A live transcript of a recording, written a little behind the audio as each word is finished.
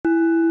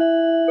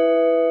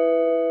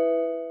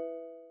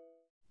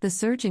The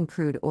surge in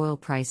crude oil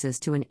prices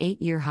to an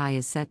 8-year high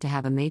is set to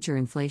have a major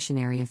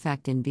inflationary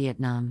effect in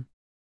Vietnam.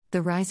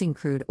 The rising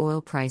crude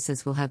oil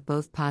prices will have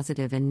both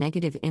positive and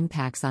negative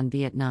impacts on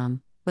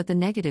Vietnam, but the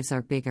negatives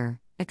are bigger,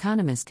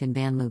 economist Can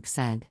Van Loop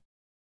said.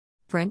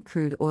 Brent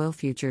crude oil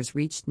futures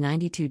reached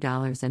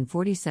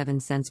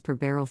 $92.47 per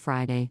barrel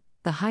Friday,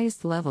 the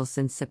highest level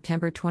since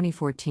September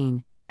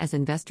 2014, as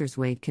investors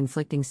weighed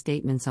conflicting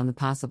statements on the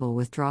possible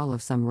withdrawal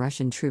of some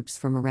Russian troops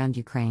from around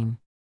Ukraine.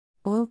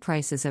 Oil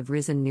prices have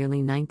risen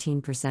nearly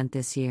 19%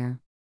 this year.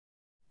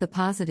 The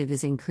positive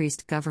is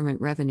increased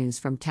government revenues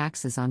from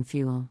taxes on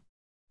fuel.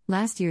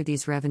 Last year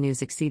these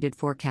revenues exceeded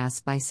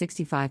forecasts by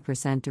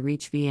 65% to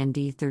reach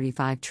VND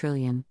 $35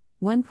 trillion,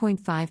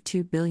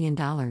 $1.52 billion,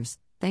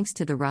 thanks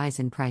to the rise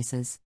in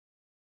prices.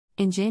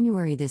 In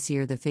January this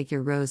year the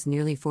figure rose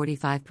nearly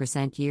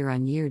 45%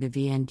 year-on-year to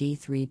VND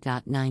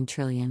 $3.9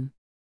 trillion.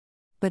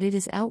 But it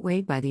is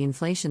outweighed by the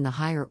inflation the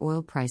higher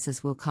oil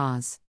prices will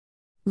cause.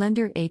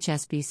 Lender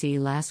HSBC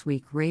last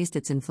week raised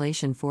its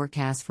inflation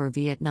forecast for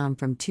Vietnam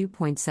from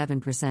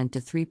 2.7% to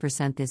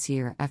 3% this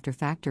year after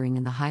factoring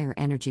in the higher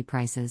energy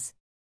prices.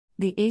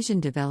 The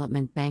Asian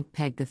Development Bank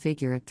pegged the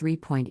figure at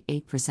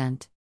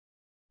 3.8%.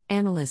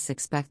 Analysts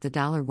expect the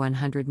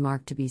 $100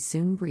 mark to be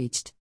soon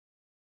breached.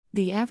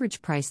 The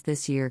average price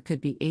this year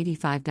could be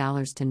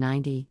 $85 to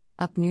 $90,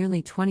 up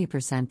nearly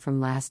 20% from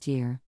last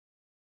year.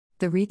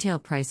 The retail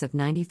price of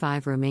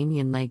 95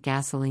 Romanian lei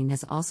gasoline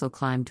has also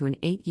climbed to an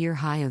 8-year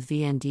high of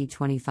VND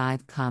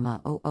 25,000,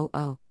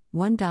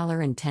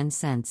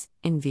 $1.10,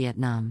 in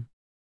Vietnam.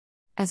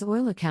 As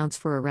oil accounts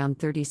for around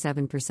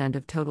 37%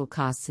 of total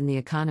costs in the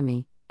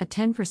economy, a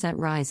 10%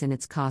 rise in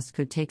its cost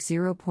could take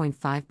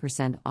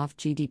 0.5% off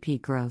GDP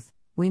growth,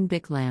 Win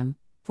Bic Lam,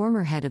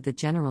 former head of the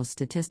General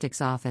Statistics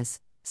Office,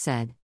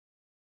 said.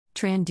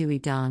 Tran Duy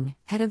Dong,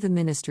 head of the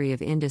Ministry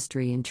of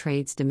Industry and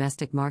Trade's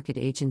Domestic Market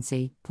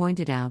Agency,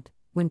 pointed out,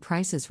 when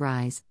prices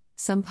rise,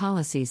 some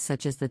policies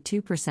such as the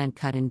 2%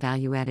 cut in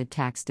value-added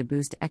tax to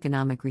boost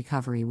economic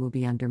recovery will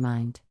be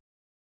undermined.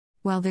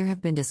 While there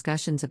have been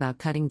discussions about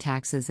cutting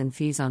taxes and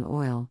fees on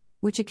oil,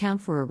 which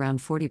account for around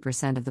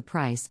 40% of the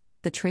price,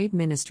 the Trade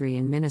Ministry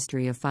and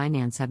Ministry of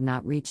Finance have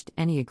not reached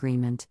any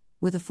agreement,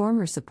 with the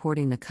former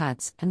supporting the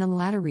cuts and the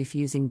latter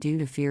refusing due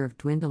to fear of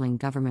dwindling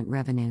government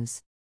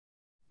revenues.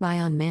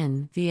 Lion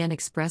Min,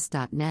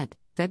 VnExpress.net,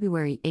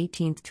 February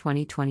 18,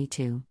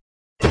 2022.